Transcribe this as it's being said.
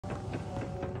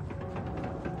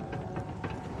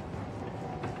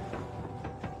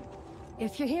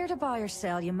If you're here to buy or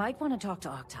sell, you might want to talk to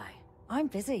Octai. I'm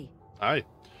busy. Hi.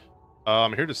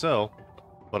 I'm here to sell,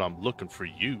 but I'm looking for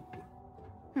you.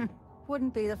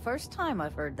 Wouldn't be the first time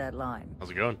I've heard that line.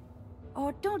 How's it going?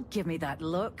 Oh, don't give me that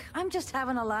look. I'm just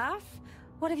having a laugh.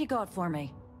 What have you got for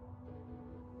me?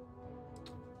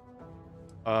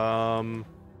 Take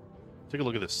a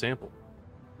look at this sample.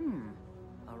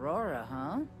 Aurora,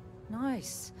 huh?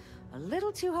 Nice. A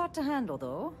little too hot to handle,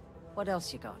 though. What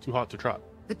else you got? Too hot to trot.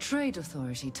 The Trade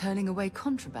Authority turning away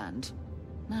contraband.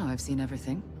 Now I've seen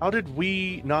everything. How did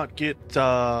we not get,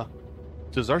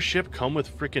 does our ship come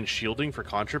with frickin' shielding for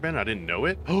contraband? I didn't know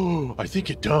it. Oh, I think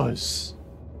it does.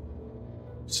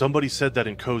 Somebody said that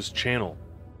in Ko's channel.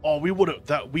 Oh, we would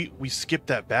have, we skipped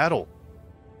that battle.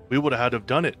 We would have had to have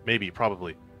done it. Maybe,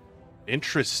 probably.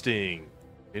 Interesting.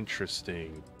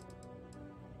 Interesting.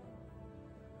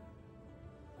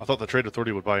 I thought the Trade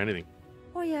Authority would buy anything.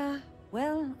 Oh, yeah.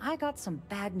 Well, I got some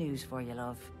bad news for you,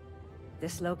 love.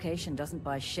 This location doesn't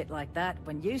buy shit like that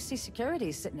when you see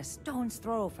security sitting a stone's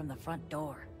throw from the front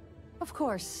door. Of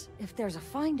course, if there's a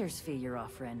finder's fee you're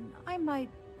offering, I might,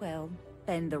 well,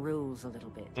 bend the rules a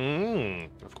little bit.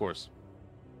 Of course.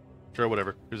 Sure,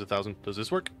 whatever. Here's 1,000. Does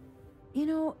this work? You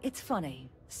know, it's funny.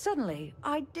 Suddenly,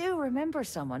 I do remember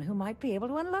someone who might be able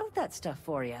to unload that stuff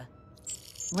for you.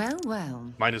 Well,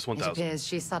 well. Minus It 1,000. appears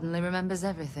she suddenly remembers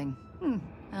everything.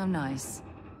 How nice.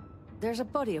 There's a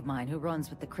buddy of mine who runs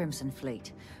with the Crimson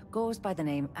Fleet. Goes by the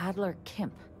name Adler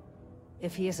Kemp.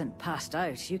 If he isn't passed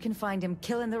out, you can find him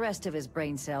killing the rest of his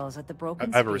brain cells at the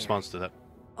Broken I have a Spear. response to that.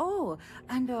 Oh,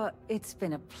 and it's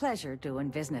been a pleasure doing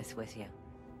business with you.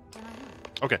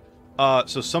 Okay.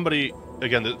 So somebody,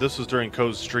 again, this was during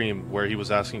Ko's stream where he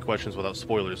was asking questions without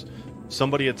spoilers.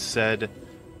 Somebody had said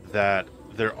that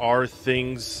there are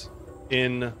things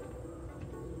in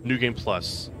New Game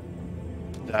Plus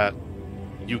that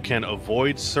you can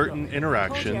avoid certain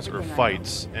interactions or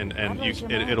fights, and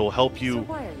it'll help you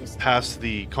pass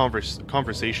the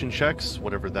conversation checks,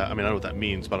 whatever that. I mean, I know what that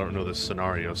means, but I don't know this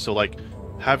scenario. So, like,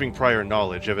 having prior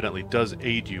knowledge evidently does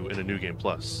aid you in a New Game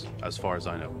Plus, as far as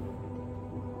I know.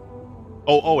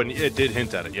 Oh, and it did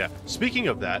hint at it. Yeah. Speaking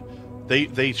of that,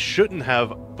 they shouldn't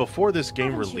have, before this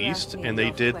game released and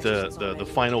they did the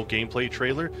final gameplay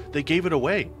trailer, they gave it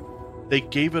away. They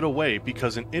gave it away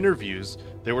because in interviews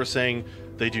they were saying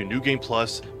they do New Game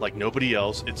Plus like nobody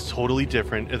else. It's totally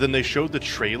different. And then they showed the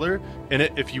trailer, and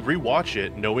if you rewatch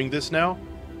it, knowing this now,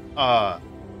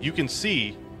 you can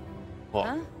see. Well,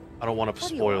 Huh? I don't want to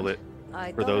spoil it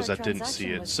I for thought those our that didn't see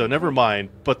transaction it. was So never complete. mind.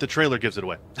 But the trailer gives it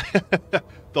away.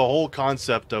 The whole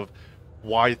concept of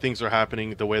why things are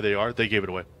happening the way they are, they gave it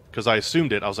away. Because I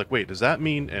assumed it. I was like, wait, does that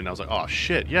mean? And I was like, oh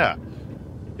shit, yeah,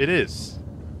 it is.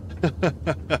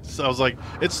 So I was like,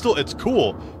 it's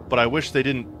cool, but I wish they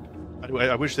didn't.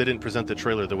 I wish they didn't present the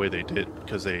trailer the way they did,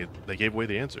 because they gave away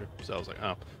the answer. So I was like,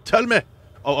 oh, tell me.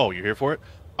 Oh, you're here for it.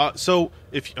 So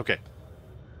if okay,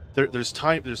 there's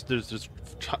time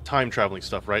traveling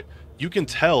stuff, right? You can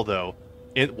tell though.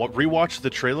 Rewatch the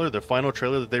trailer, the final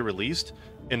trailer that they released.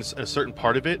 In a certain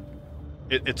part of it,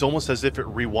 it's almost as if it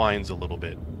rewinds a little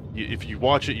bit. If you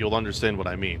watch it, you'll understand what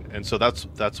I mean. And so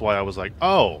that's why I was like,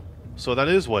 oh. So that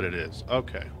is what it is.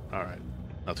 Okay. All right.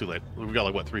 Not too late. We got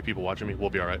like, what, 3 people watching me? We'll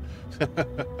be all right.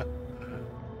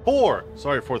 4!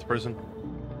 Sorry, 4th person.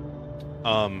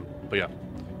 But yeah.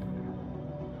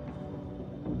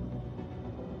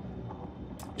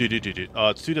 Dude.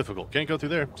 It's too difficult. Can't go through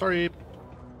there. Sorry.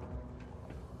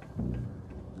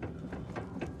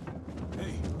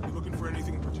 Hey, you looking for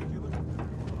anything in particular?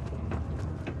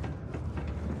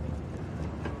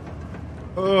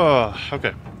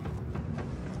 Okay.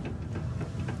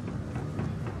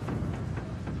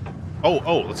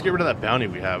 Oh, let's get rid of that bounty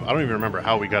we have. I don't even remember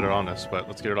how we got it on us, but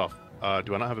let's get it off.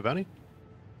 Do I not have a bounty?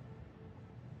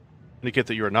 Indicate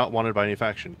that you are not wanted by any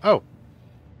faction. Oh.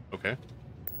 Okay.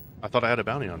 I thought I had a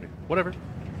bounty on me. Whatever.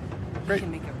 Great. You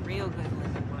can make a real good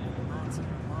living working the mines here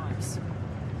on Mars.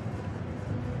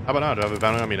 How about now? Do I have a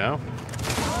bounty on me now? I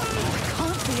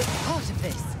can't be a part of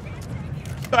this.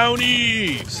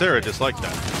 Bounty! Sarah disliked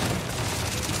that.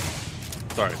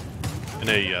 Sorry. In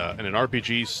an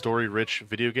RPG story-rich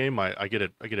video game, I get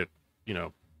a you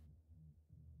know,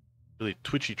 really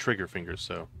twitchy trigger fingers.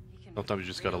 So sometimes you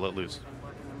just gotta let loose.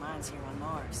 Working the mines here on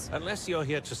Mars. Unless you're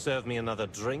here to serve me another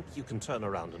drink, you can turn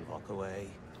around and walk away.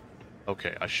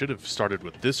 Okay, I should have started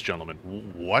with this gentleman.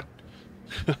 What?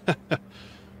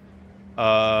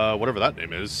 Whatever that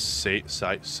name is,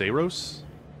 Saros?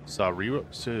 Bowden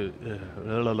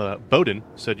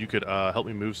said you could help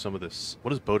me move some of this.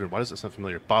 What is Bowden? Why does that sound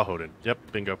familiar? Bahoden.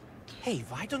 Yep, bingo. Hey,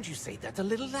 why don't you say that a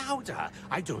little louder?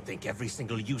 I don't think every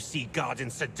single UC guard in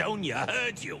Sidonia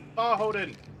heard you. Oh,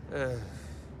 Hodin.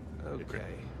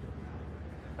 Okay.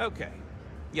 Okay.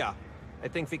 Yeah, I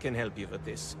think we can help you with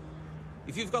this.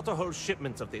 If you've got a whole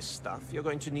shipment of this stuff, you're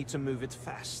going to need to move it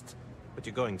fast. But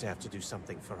you're going to have to do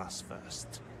something for us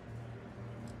first.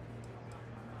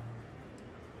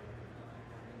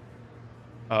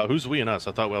 Who's we and us?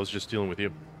 I thought I was just dealing with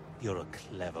you. You're a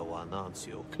clever one, aren't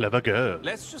you? Clever girl.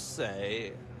 Let's just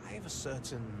say I have a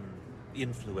certain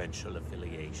influential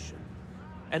affiliation.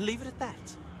 And leave it at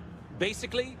that.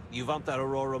 Basically, you want that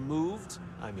Aurora moved,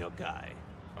 I'm your guy.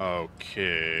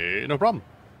 Okay, no problem.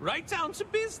 Right down to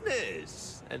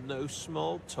business. And no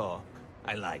small talk.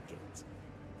 I like it.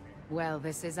 Well,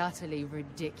 this is utterly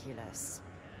ridiculous.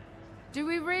 Do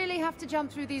we really have to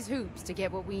jump through these hoops to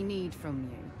get what we need from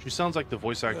you? She sounds like the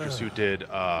voice actress who did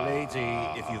Lady,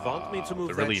 if you want me to move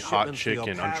the that really hot shipment to chick your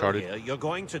in pal Uncharted. here, you're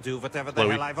going to do whatever the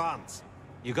Chloe. hell I want.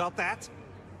 You got that?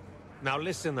 Now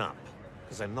listen up,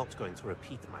 because I'm not going to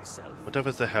repeat myself.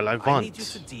 Whatever the hell I I want. need you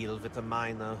to deal with a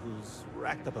miner who's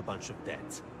racked up a bunch of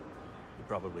debt. He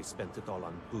probably spent it all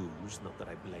on booze, not that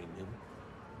I blame him.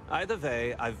 Either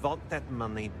way, I want that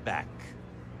money back.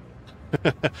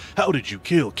 How did you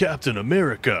kill Captain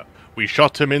America? We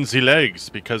shot him in the legs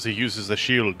because he uses the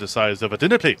shield the size of a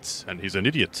dinner plate, and he's an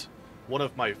idiot. One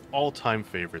of my all-time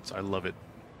favorites. I love it.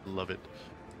 Love it.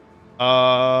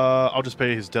 I'll just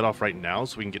pay his debt off right now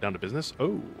so we can get down to business.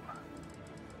 Oh.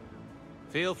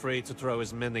 Feel free to throw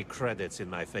as many credits in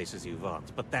my face as you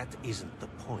want, but that isn't the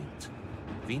point.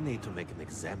 We need to make an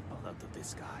example out of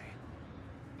this guy.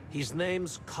 His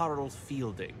name's Carl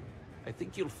Fielding. I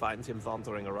think you'll find him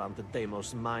wandering around the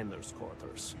Deimos miners'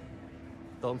 quarters.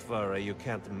 Don't worry, you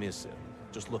can't miss him.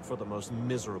 Just look for the most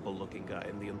miserable-looking guy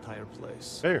in the entire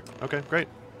place. Fair. Okay, great.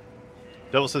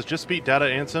 Devil says, just beat Data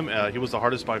Ansem. He was the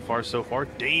hardest by far so far.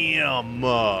 Damn!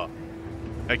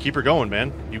 Hey, keep her going,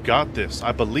 man. You got this.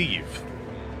 I believe.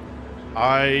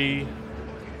 I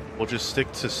will just stick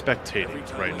to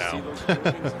spectating right now.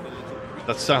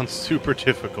 That sounds super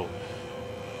difficult.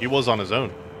 He was on his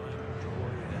own.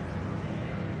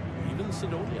 Even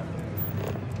Sidonia.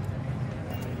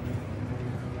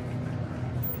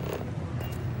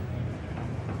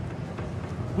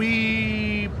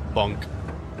 We bunk.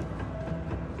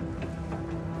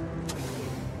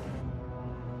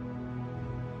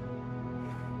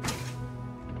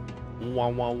 Wah,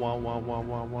 wah, wah, wah, wah,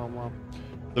 wah, wah, wah.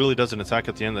 Literally does an attack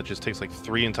at the end that just takes like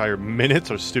 3 entire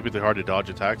minutes or stupidly hard to dodge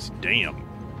attacks. Damn.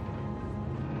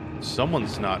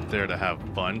 Someone's not there to have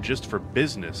fun, just for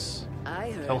business.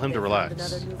 Tell him to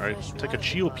relax. Alright, take a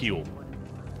chill peel.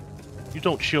 You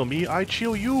don't chill me, I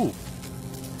chill you.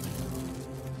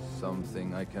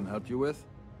 Something I can help you with?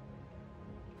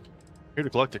 Here to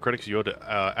collect the credits you owe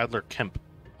to Adler Kemp.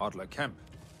 Adler Kemp.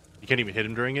 You can't even hit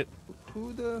him during it?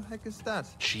 Who the heck is that?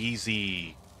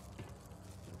 Cheesy.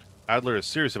 Adler is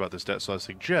serious about this debt, so I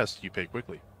suggest you pay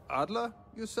quickly. Adler,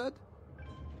 you said?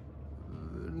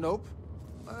 Nope.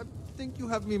 I think you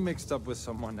have me mixed up with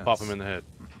someone else. Pop him in the head.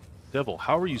 Devil,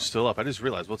 how are you still up? I just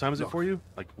realized. What time is it for you?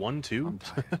 Like 1, 2? I'm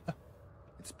tired.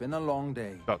 It's been a long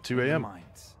day. About 2 a.m.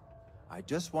 I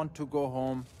just want to go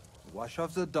home, wash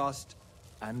off the dust,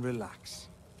 and relax.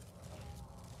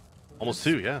 Almost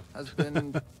 2, yeah. Has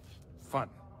been fun,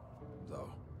 though.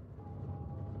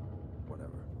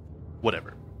 Whatever.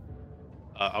 Whatever.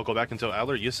 I'll go back and tell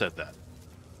Adler you said that.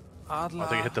 Adler. I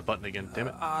think I hit the button again. Damn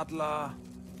it. Adler.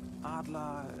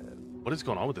 What is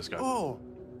going on with this guy? Oh,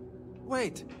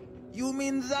 wait. You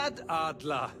mean that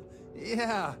Adler?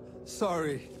 Yeah.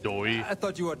 Sorry. Doi. I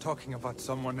thought you were talking about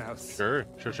someone else. Sure.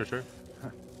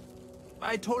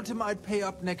 I told him I'd pay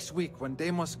up next week when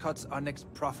Deimos cuts our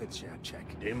next profit share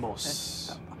check.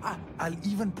 Deimos. I'll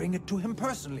even bring it to him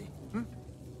personally.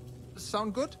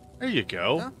 Sound good? There you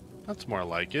go. Yeah? That's more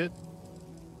like it.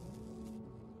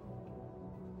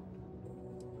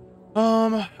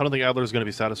 I don't think Adler's going to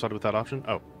be satisfied with that option.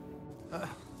 Oh.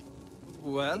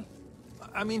 Well,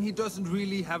 I mean, he doesn't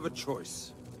really have a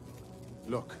choice.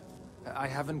 Look, I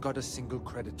haven't got a single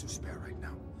credit to spare right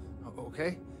now.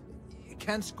 Okay? You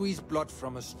can't squeeze blood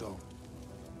from a stone.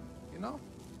 You know?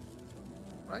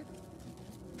 Right?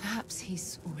 Perhaps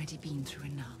he's already been through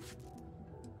enough.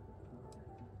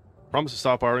 Promise to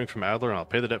stop borrowing from Adler, and I'll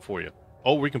pay the debt for you.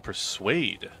 Oh, we can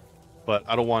persuade, but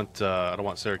I don't want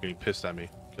Sarah getting pissed at me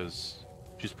because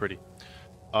she's pretty.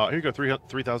 Here you go,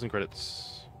 3,000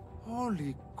 credits.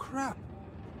 Holy crap!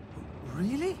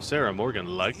 Really? Sarah Morgan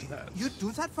liked that. You'd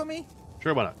do that for me?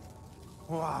 Sure, why not?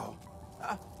 Wow.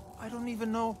 I don't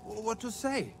even know what to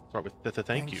say. Start with the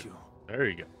thank you. There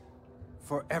you go.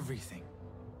 For everything.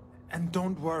 And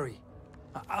don't worry.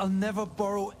 I'll never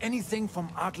borrow anything from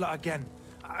Adler again.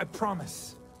 I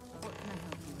promise.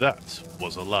 That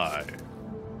was a lie.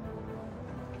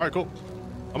 Alright, cool.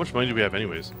 How much money do we have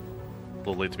anyways? A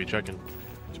little late to be checking.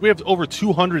 We have over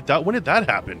 200,000. When did that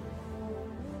happen?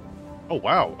 Oh,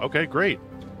 wow. Okay, great.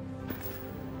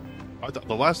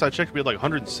 The last I checked, we had like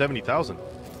 170,000.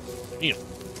 Damn.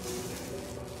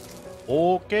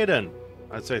 Okay, then.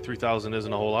 I'd say 3,000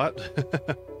 isn't a whole lot.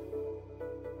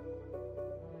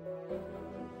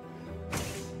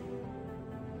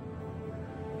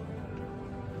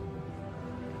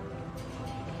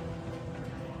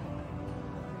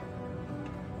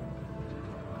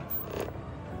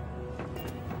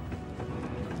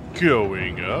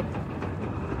 Going up.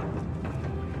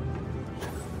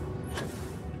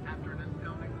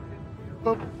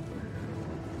 Oh.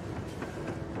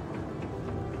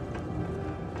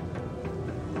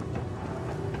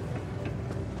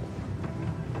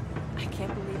 I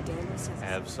can't believe Daniel says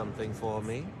Have something for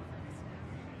me?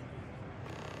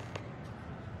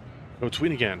 Oh,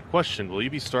 tweet again. Question: will you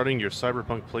be starting your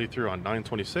Cyberpunk playthrough on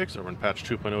 9/26 or when patch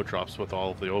 2.0 drops with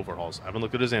all of the overhauls? I haven't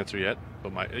looked at his answer yet,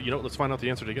 but let's find out the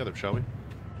answer together, shall we?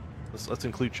 Let's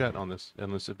include chat on this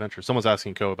adventure. Someone's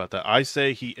asking Ko about that. I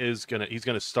say he's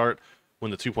gonna start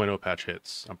when the 2.0 patch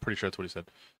hits. I'm pretty sure that's what he said.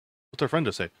 What's our friend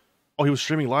to say? Oh, he was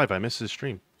streaming live. I missed his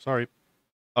stream. Sorry.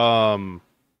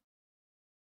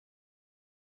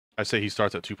 I say he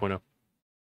starts at 2.0.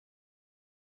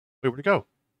 Wait, where'd it go?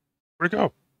 Where'd it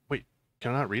go? Wait,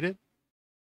 can I not read it?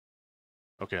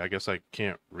 Okay, I guess I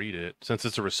can't read it since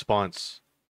it's a response.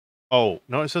 Oh,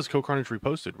 no, it says Co-Carnage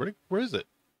reposted. Where is it?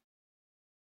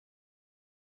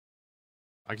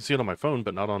 I can see it on my phone,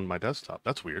 but not on my desktop.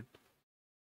 That's weird.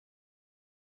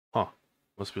 Huh.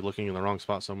 Must be looking in the wrong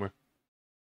spot somewhere.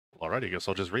 Well, alright, I guess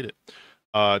I'll just read it.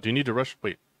 Do you need to rush?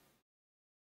 Wait.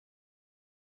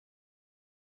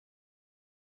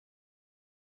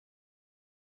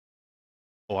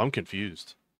 Oh, I'm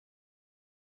confused.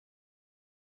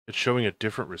 It's showing a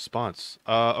different response.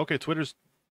 Okay, Twitter's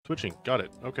twitching. Got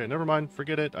it. Okay, never mind.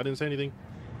 Forget it. I didn't say anything.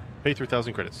 Pay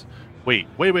 3,000 credits. Wait.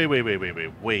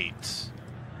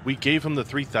 We gave him the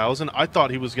 3,000? I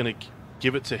thought he was going to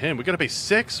give it to him. We got to pay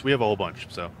 6? We have a whole bunch,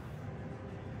 so.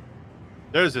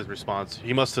 There's his response.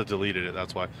 He must have deleted it,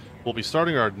 that's why. We'll be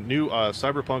starting our new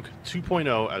Cyberpunk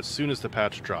 2.0 as soon as the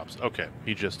patch drops. Okay,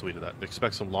 he just tweeted that.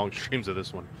 Expect some long streams of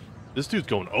this one. This dude's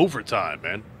going overtime,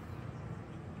 man.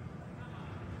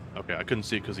 Okay, I couldn't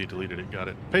see it because he deleted it. Got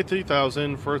it. Pay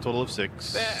 3,000 for a total of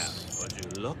 6. There. Would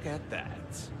you look at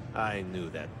that? I knew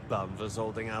that bum was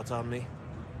holding out on me.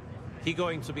 He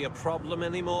going to be a problem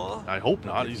anymore? I hope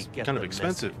not. He's kind of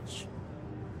expensive. Message?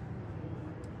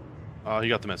 He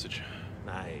got the message.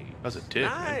 Nice. That's a tip.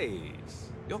 Nice. Man.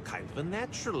 You're kind of a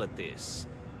natural at this.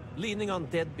 Leaning on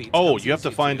deadbeats. Oh, you have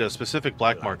to find a specific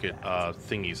black market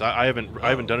thingies. I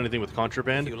haven't done anything with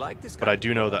contraband, but I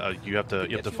do know that you have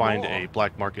to find a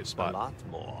black market spot. A lot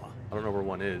more. I don't know where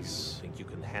one is. You think you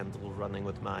can handle running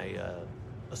with my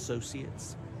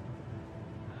associates?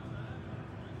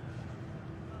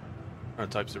 I'm gonna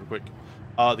type super quick.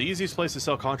 The easiest place to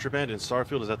sell contraband in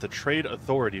Starfield is at the Trade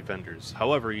Authority vendors.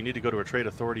 However, you need to go to a Trade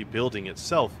Authority building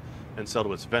itself and sell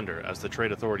to its vendor, as the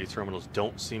Trade Authority terminals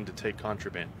don't seem to take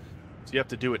contraband. So you have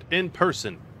to do it in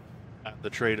person at the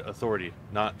Trade Authority,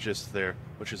 not just there.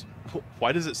 Which is,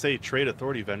 why does it say Trade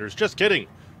Authority vendors? Just kidding!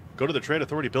 Go to the Trade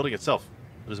Authority building itself.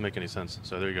 It doesn't make any sense.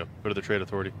 So there you go. Go to the Trade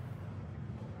Authority.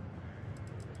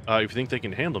 If you think they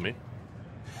can handle me.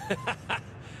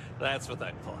 That's what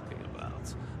I'm talking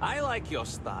about. I like your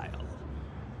style.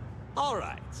 All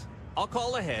right. I'll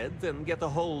call ahead and get a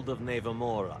hold of Neva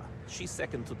Mora. She's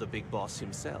second to the big boss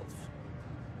himself.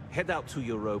 Head out to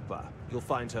Europa. You'll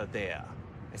find her there.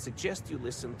 I suggest you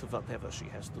listen to whatever she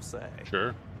has to say.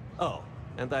 Sure. Oh,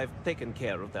 and I've taken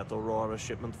care of that Aurora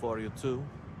shipment for you too.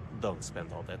 Don't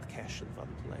spend all that cash in one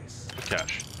place.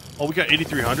 Cash. Oh, we got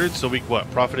 8,300, so we, what,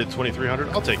 profited 2,300?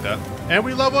 I'll take that. And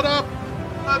we leveled up!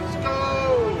 Let's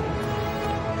go!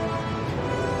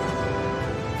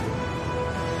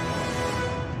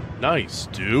 Nice,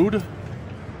 dude.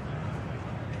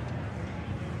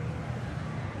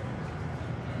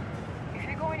 If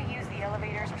you're going to use the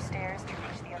elevators or stairs to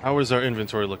reach the other... How is our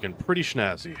inventory looking? Pretty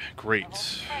snazzy.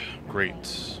 Great.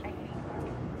 Great.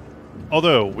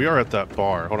 Although, we are at that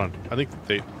bar. Hold on. I think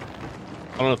they...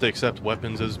 I don't know if they accept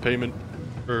weapons as payment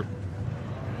or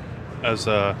as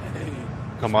a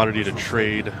commodity to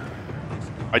trade.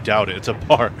 I doubt it. It's a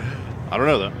bar. I don't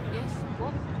know, though.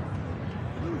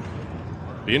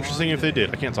 Be interesting if they did.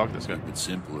 I can't talk to this guy. Keep it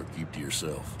simple or keep to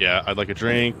yourself. Yeah, I'd like a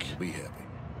drink. Be happy.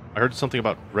 I heard something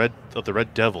about the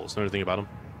Red Devils. Know anything about them?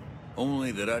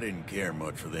 Only that I didn't care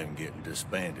much for them getting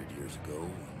disbanded years ago.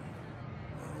 And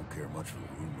I don't care much for the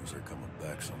rumors they're coming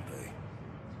back someday.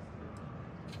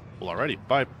 Well, alrighty,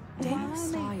 bye. Daniel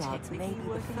Sawyard's may be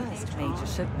the first major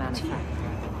ship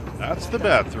manufacturer. That's the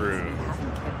bathroom.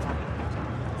 Haven't kept up.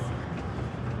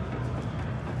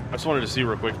 I just wanted to see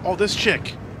real quick. Oh, this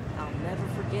chick! I'll never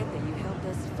forget that you helped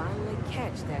us finally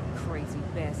catch that crazy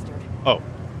bastard. Oh,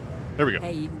 there we go.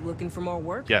 Hey, you looking for more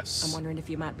work? Yes. I'm wondering if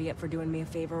you might be up for doing me a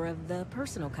favor of the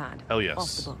personal kind. Hell Off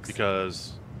yes. the books.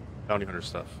 Because bounty hunter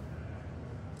stuff.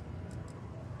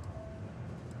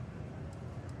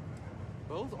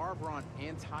 Both Arbron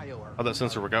and Tayo are... How'd that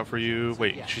sensor work out for you?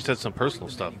 Wait, she said some personal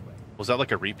stuff. Was that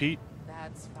like a repeat?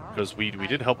 Because we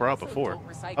did help her out before.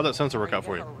 How'd that sensor work out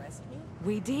for you?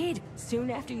 We did. Soon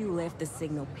after you left, the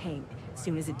signal pinged.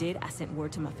 Soon as it did, I sent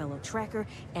word to my fellow tracker,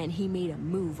 and he made a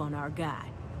move on our guy.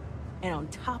 And on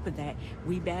top of that,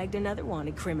 we bagged another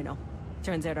wanted criminal.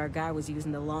 Turns out our guy was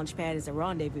using the launch pad as a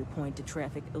rendezvous point to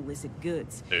traffic illicit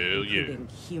goods. Hell yeah. Including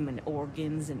human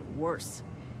organs and worse.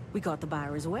 We caught the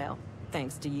buyer as well,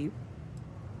 thanks to you.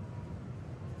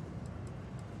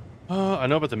 I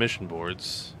know about the mission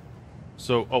boards.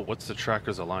 So, oh, what's the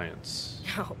Trackers Alliance?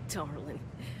 Oh, darling.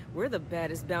 We're the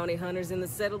baddest bounty hunters in the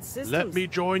settled systems. Let me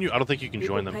join you. I don't think you can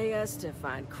join them. People pay us to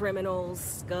find criminals,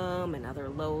 scum, and other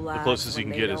lowlifes. The closest you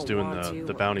when can they get is don't doing want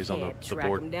the to bounties or on the can't track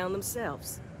board. them down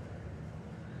themselves.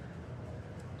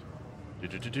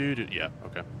 Yeah,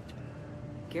 okay.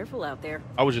 Careful out there.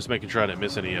 I was just making sure I didn't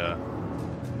miss any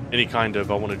kind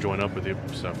of I want to join up with you.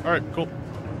 So, all right, cool.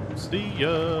 See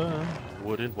ya.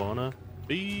 Wouldn't wanna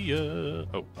be ya.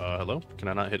 Oh, hello. Can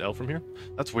I not hit L from here?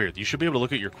 That's weird. You should be able to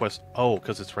look at your quest. Oh,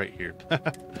 because it's right here.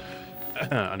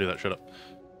 I knew that. Shut up,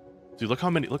 dude. Look how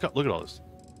many. Look at all this.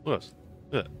 Look at this.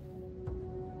 Look at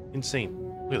that. Insane.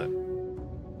 Look at that.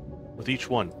 With each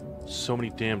one, so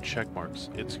many damn check marks.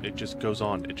 It just goes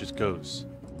on. It just goes.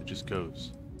 It just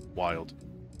goes. Wild.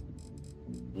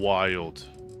 Wild.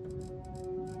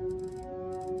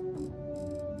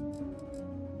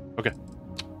 Okay.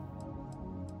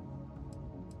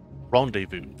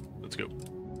 Rendezvous. Let's go.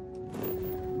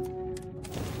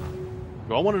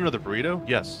 Do I want another burrito?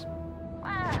 Yes.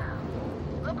 Wow.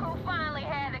 Look who finally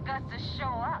had the guts to show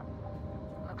up.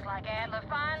 Looks like Adler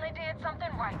finally did something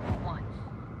right for once.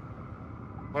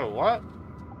 Wait, what?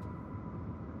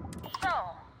 So,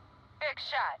 big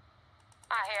shot.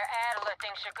 I hear Adler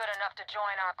thinks you're good enough to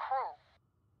join our crew.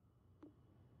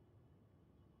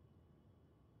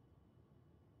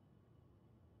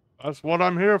 That's what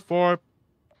I'm here for.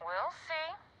 We'll see.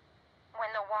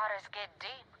 When the waters get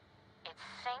deep, it's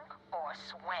sink or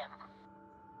swim.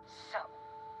 So,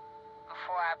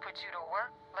 before I put you to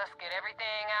work, let's get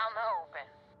everything out in the open.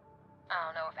 I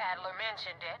don't know if Adler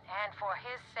mentioned it, and for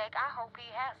his sake, I hope he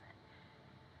hasn't.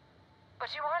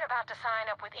 But you aren't about to sign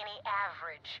up with any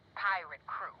average pirate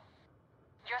crew.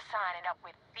 You're signing up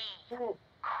with the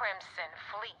Crimson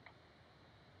Fleet.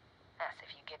 That's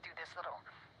if you get through this little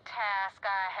task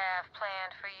I have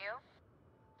planned for you.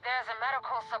 There's a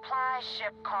medical supply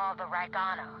ship called the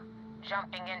Ragana,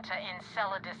 jumping into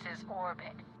Enceladus's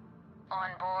orbit. On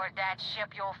board that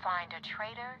ship, you'll find a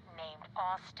traitor named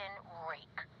Austin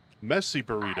Rake. Messy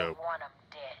burrito. I want him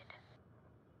dead.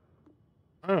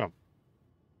 Oh.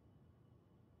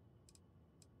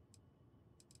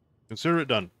 Consider it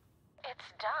done.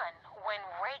 It's done when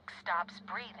Rake stops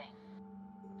breathing.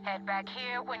 Head back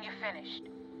here when you're finished.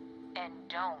 And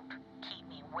don't keep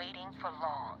me waiting for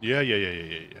long. Yeah.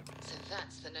 So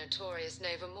that's the notorious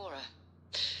Nova Mora.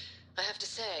 I have to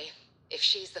say, if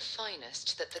she's the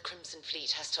finest that the Crimson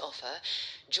Fleet has to offer,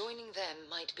 joining them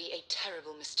might be a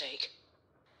terrible mistake.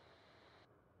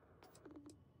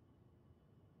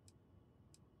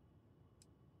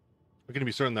 We're gonna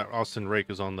be certain that Austin Rake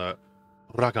is on the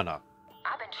Ragana.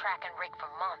 I've been tracking Rick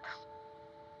for months.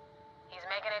 He's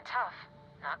making it tough,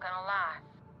 not gonna lie.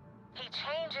 He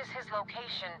changes his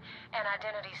location and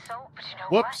identity so, but you know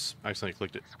Whoops! I accidentally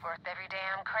clicked it. It's worth every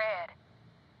damn cred.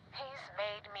 He's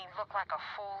made me look like a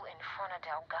fool in front of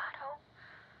Delgado,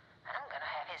 and I'm gonna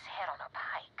have his head on a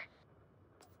pike.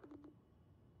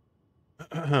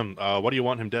 Why do you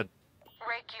want him dead?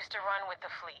 Rake used to run with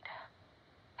the fleet.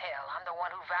 Hell, I'm the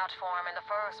one who vouched for him in the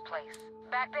first place.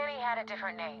 Back then he had a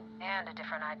different name and a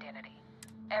different identity.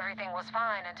 Everything was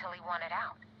fine until he wanted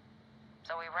out.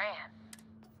 So he ran.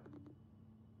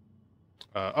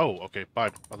 Oh, okay,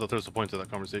 bye. I thought there was a point to that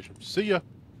conversation. See ya!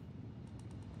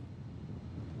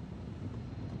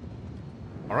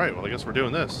 Alright, well I guess we're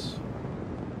doing this.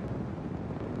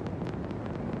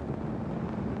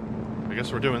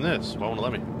 Why won't it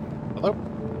let me? Hello?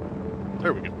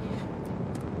 There we go.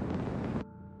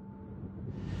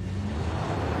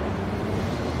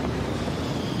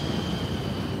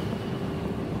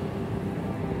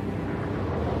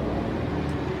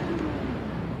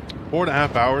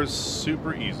 4.5 hours,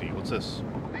 super easy. What's this?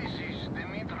 This is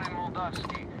Dmitry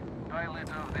Moldavsky, pilot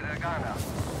of the Ragana.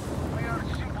 We are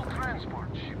a simple transport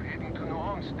ship heading to New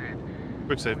Homestead.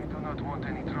 Quick save. We do not want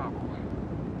any trouble.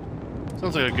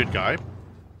 Sounds like a good guy.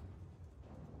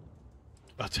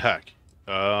 Attack.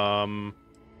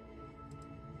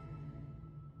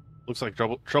 Looks like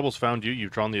trouble's found you.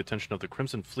 You've drawn the attention of the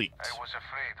Crimson Fleet. I was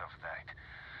afraid of that.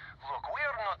 Look, we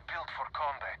are not built for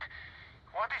combat.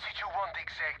 What is it you want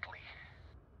exactly?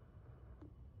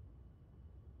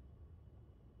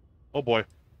 Oh boy.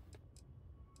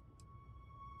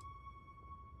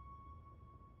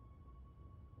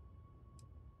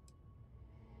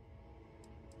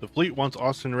 The fleet wants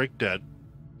Austin Rake dead.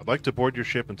 I'd like to board your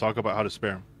ship and talk about how to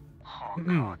spare him. Oh,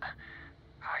 God.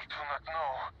 I do not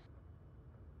know.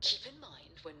 Keep in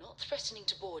mind, we're not threatening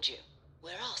to board you.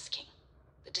 We're asking.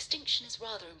 The distinction is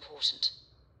rather important.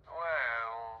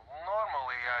 Well,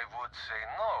 normally I would say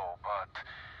no, but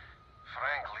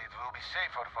frankly, it will be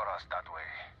safer for us that way.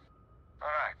 All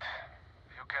right,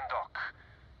 you can dock.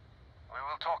 We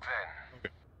will talk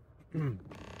then. Okay.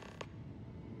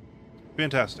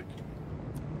 Fantastic.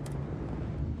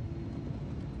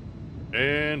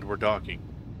 And we're docking.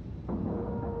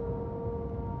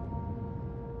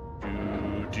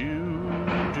 Do.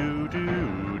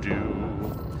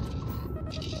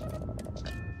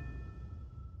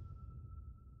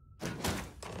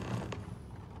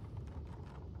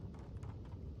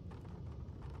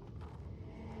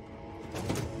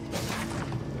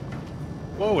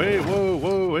 Whoa, hey,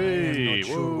 whoa, hey, I'm not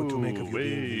sure what to make of you,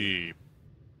 hey.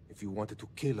 If you wanted to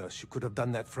kill us, you could have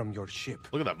done that from your ship.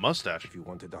 Look at that mustache. If you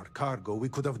wanted our cargo, we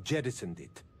could have jettisoned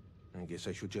it. I guess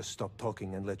I should just stop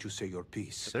talking and let you say your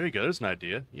piece. There you go, there's an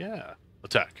idea. Yeah.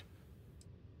 Attack.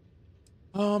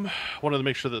 Wanted to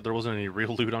make sure that there wasn't any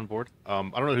real loot on board. I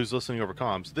don't know who's listening over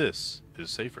comms. This is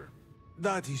safer.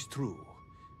 That is true.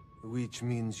 Which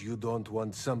means you don't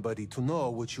want somebody to know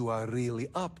what you are really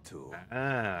up to.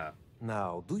 Ah.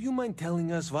 Now, do you mind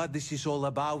telling us what this is all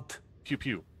about? Pew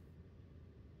pew.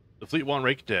 The fleet want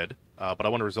Rake dead, but I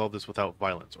want to resolve this without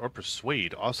violence. Or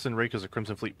persuade Austin Rake is a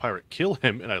Crimson Fleet pirate. Kill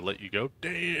him and I let you go.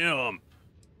 Damn!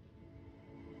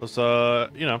 Let's,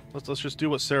 let's just do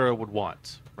what Sarah would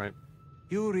want, right?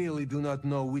 You really do not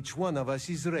know which one of us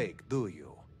is Rake, do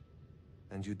you?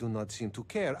 And you do not seem to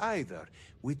care either,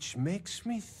 which makes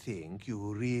me think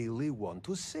you really want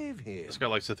to save him. This guy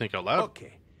likes to think out loud.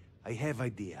 Okay, I have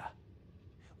idea.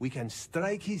 We can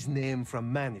strike his name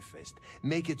from Manifest,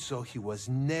 make it so he was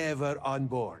never on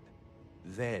board.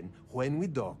 Then, when we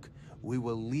dock, we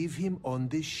will leave him on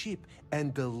this ship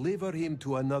and deliver him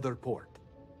to another port.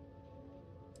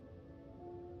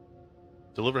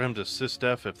 Deliver him to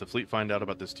SysDef. If the fleet find out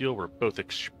about this deal, we're both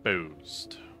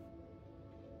exposed.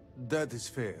 That is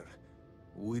fair.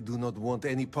 We do not want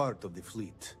any part of the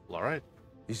fleet. All right.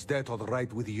 Is that all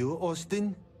right with you,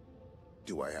 Austin?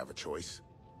 Do I have a choice?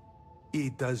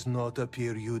 It does not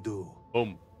appear you do.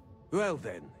 Boom. Well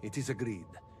then, it is agreed.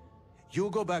 You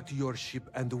go back to your ship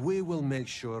and we will make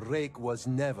sure Rake was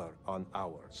never on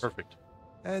ours. Perfect.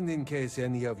 And in case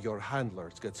any of your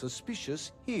handlers get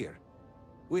suspicious, here.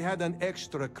 We had an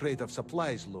extra crate of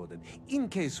supplies loaded, in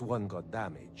case one got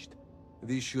damaged.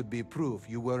 This should be proof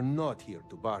you were not here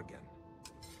to bargain.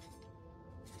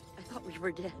 I thought we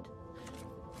were dead.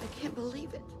 I can't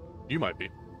believe it. You might be.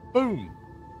 Boom!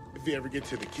 If you ever get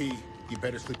to the key, you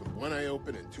better sleep with one eye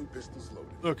open and two pistols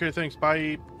loaded. Okay, thanks.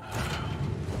 Bye.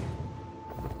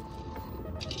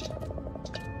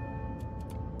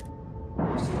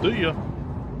 See ya.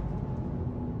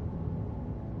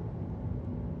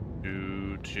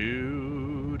 Do.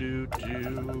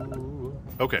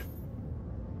 Okay.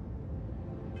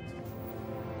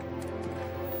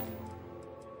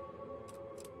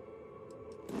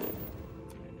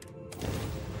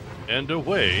 And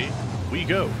away we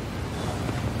go.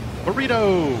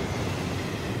 Burrito!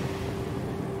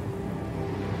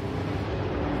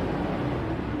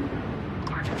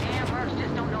 Amber's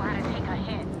just don't know how to take a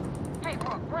hit. Hey,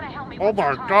 Brooke, wanna help me Oh with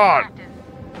my some God! practice?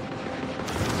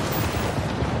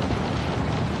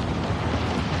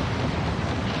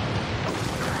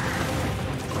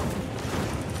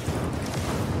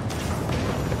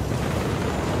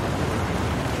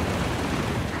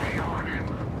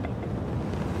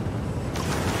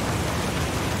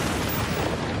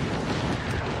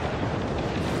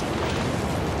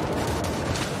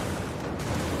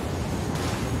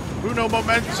 Uno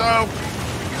momento!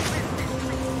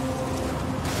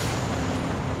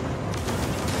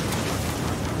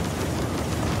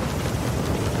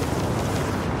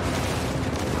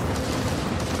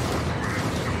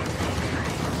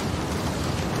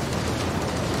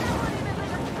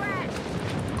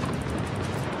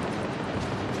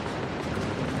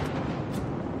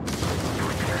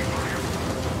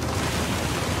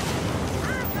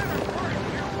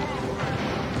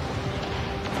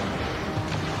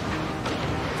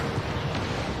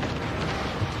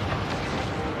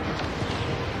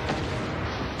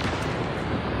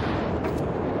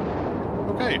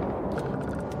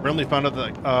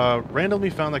 randomly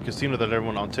found that casino that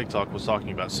everyone on TikTok was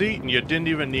talking about. See, and you didn't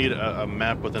even need a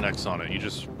map with an X on it. You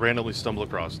just randomly stumble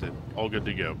across it. All good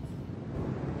to go.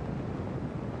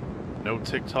 No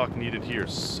TikTok needed here,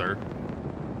 sir.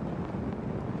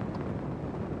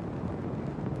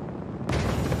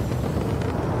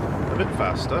 A bit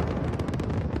faster.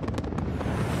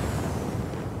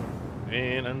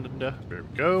 And there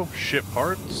we go. Ship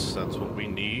parts. That's what we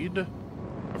need.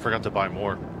 I forgot to buy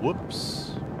more.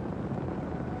 Whoops.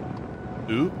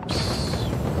 Oops.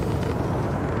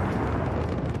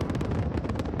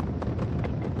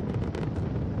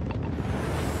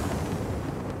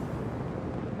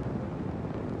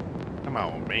 Come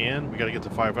on, man. We gotta get to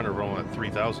 500. We're only at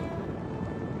 3,000.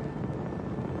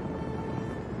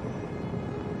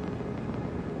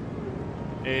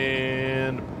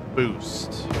 And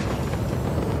boost.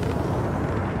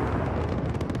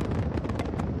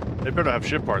 They better have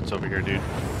ship parts over here, dude.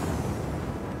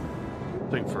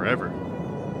 Take forever.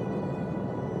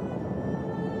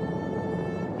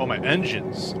 Oh, my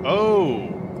engines. Oh!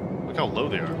 Look how low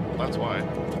they are. That's why.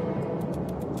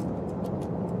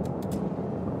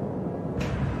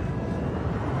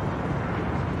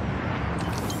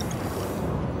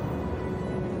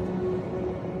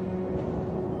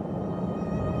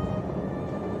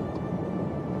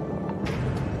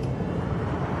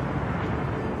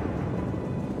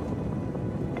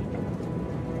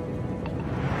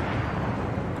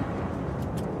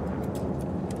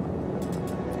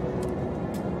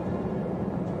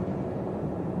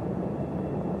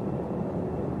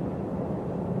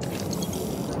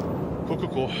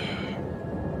 Cool.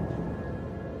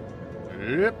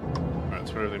 Yep. Alright,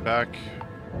 let's put everything back.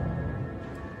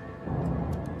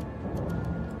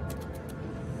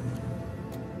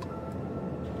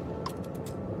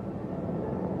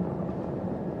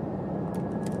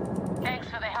 Thanks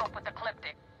for the help with the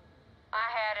Ecliptic. I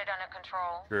had it under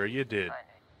control. Sure you did. But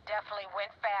it definitely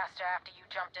went faster after you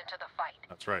jumped into the fight.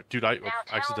 That's right. Dude, I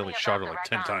accidentally shot her like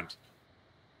 10 times.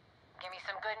 Give me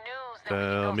some good news.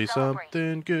 Tell me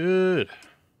something good.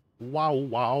 Wow,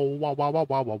 wow, wow, wow, wow,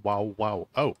 wow, wow, wow.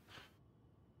 Oh.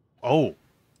 Oh.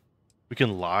 We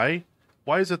can lie?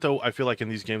 Why is it, though, I feel like in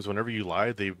these games, whenever you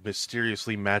lie, they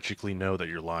mysteriously, magically know that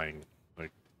you're lying.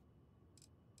 Like,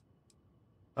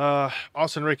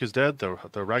 Austin Rake is dead. The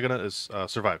Ragana is,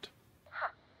 survived. Huh.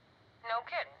 No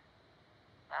kidding.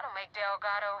 That'll make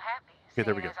Delgado happy. Okay,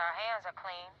 there we go. As our hands are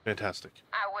clean. Fantastic.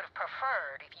 I would have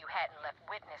preferred if you hadn't left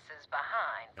witnesses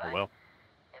behind, but oh, well.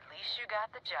 At least you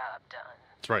got the job done.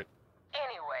 That's right.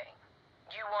 Anyway,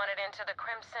 you wanted into the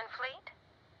Crimson Fleet?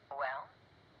 Well,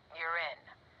 you're in.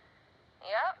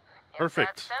 Yep.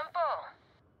 Perfect. It's that simple.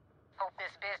 Hope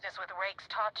this business with Rake's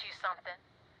taught you something.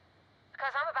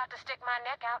 Because I'm about to stick my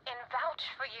neck out and vouch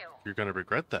for you. You're gonna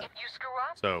regret that. If you screw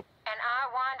up, so, and I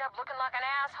wind up looking like an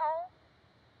asshole,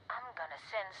 I'm gonna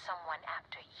send someone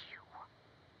after you.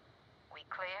 We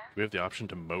clear? Do we have the option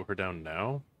to mow her down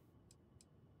now?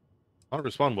 I don't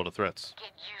respond well to threats.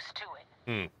 Get used to it.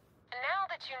 Hmm.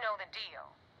 Now that you know the deal,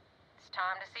 it's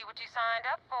time to see what you signed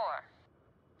up for.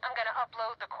 I'm gonna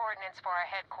upload the coordinates for our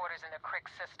headquarters in the Crick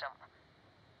system.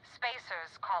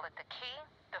 Spacers call it the key,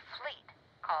 the fleet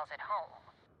calls it home.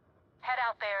 Head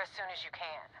out there as soon as you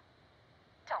can.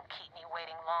 Don't keep me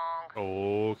waiting long.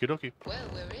 Okie dokie. Well,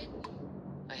 we're in.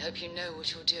 I hope you know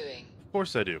what you're doing. Of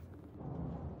course I do.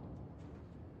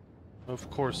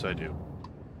 Of course I do.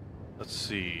 Let's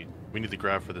see. We need the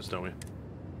grab for this, don't we?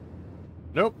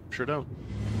 Nope, sure don't.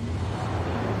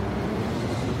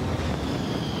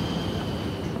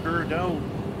 Sure don't.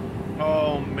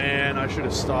 Oh man, I should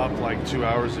have stopped like 2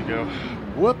 hours ago.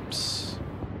 Whoops.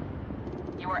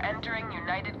 You are entering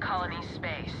United Colony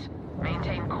space.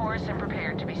 Maintain course and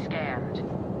prepare to be scanned.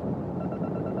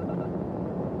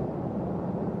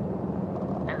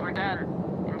 And we're done.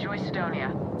 Enjoy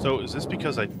Sidonia. So is this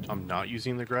because I'm not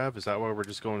using the grav? Is that why we're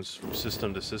just going from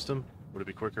system to system? Would it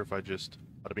be quicker if I just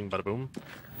bada bing bada boom?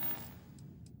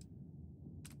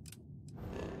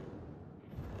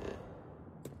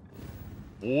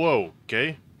 Whoa,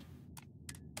 okay.